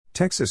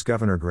Texas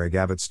Governor Greg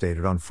Abbott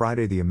stated on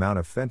Friday the amount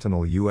of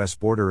fentanyl U.S.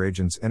 border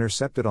agents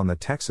intercepted on the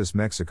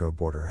Texas-Mexico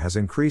border has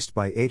increased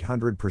by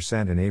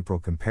 800% in April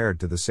compared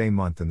to the same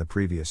month in the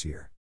previous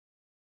year.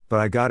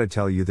 But I gotta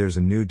tell you, there's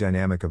a new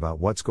dynamic about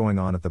what's going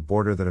on at the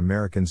border that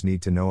Americans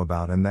need to know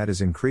about, and that is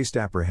increased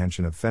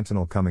apprehension of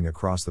fentanyl coming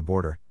across the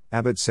border,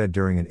 Abbott said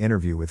during an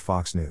interview with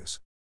Fox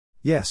News.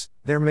 Yes,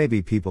 there may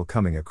be people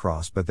coming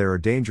across, but there are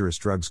dangerous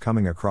drugs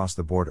coming across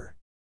the border.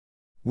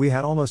 We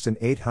had almost an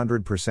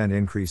 800%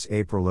 increase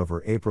April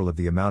over April of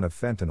the amount of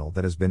fentanyl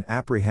that has been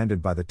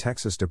apprehended by the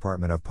Texas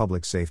Department of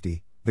Public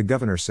Safety, the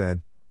governor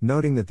said,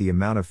 noting that the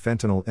amount of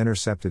fentanyl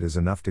intercepted is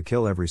enough to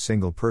kill every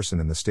single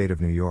person in the state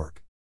of New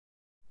York.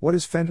 What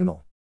is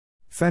fentanyl?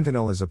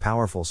 Fentanyl is a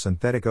powerful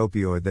synthetic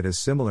opioid that is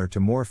similar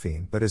to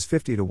morphine but is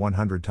 50 to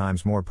 100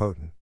 times more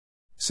potent.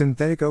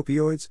 Synthetic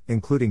opioids,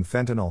 including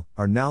fentanyl,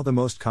 are now the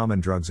most common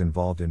drugs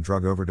involved in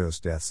drug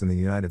overdose deaths in the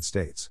United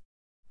States.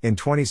 In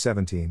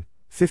 2017,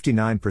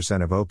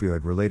 59% of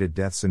opioid-related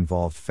deaths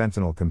involved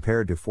fentanyl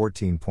compared to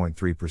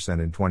 14.3%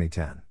 in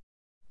 2010.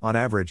 On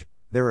average,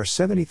 there are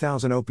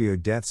 70,000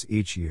 opioid deaths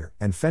each year,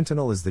 and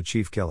fentanyl is the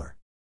chief killer.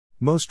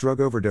 Most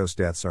drug overdose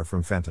deaths are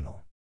from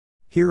fentanyl.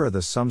 Here are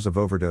the sums of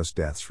overdose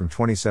deaths from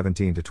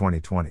 2017 to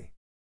 2020.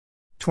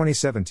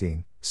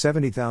 2017,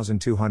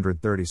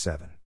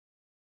 70,237.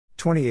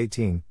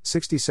 2018,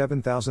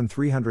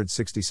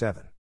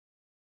 67,367.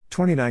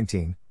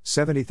 2019,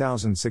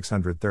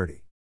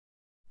 70,630.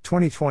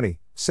 2020,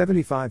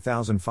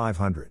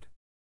 75,500.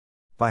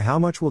 By how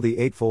much will the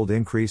eightfold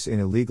increase in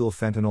illegal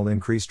fentanyl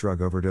increase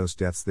drug overdose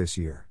deaths this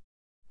year?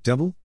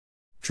 Double?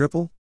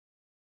 Triple?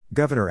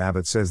 Governor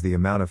Abbott says the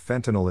amount of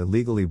fentanyl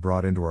illegally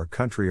brought into our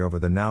country over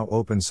the now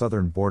open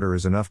southern border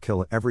is enough to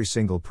kill every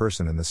single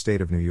person in the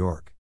state of New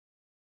York.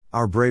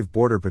 Our brave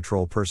Border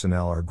Patrol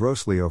personnel are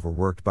grossly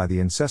overworked by the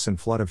incessant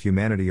flood of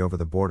humanity over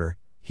the border,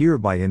 here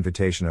by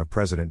invitation of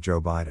President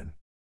Joe Biden.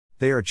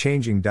 They are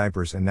changing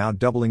diapers and now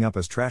doubling up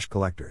as trash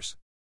collectors.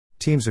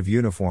 Teams of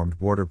uniformed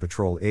Border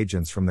Patrol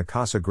agents from the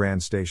Casa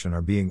Grande station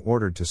are being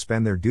ordered to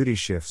spend their duty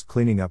shifts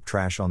cleaning up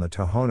trash on the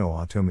Tohono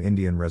O'odham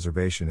Indian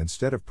Reservation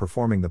instead of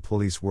performing the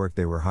police work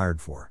they were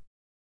hired for.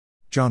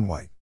 John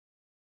White.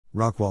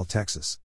 Rockwall, Texas.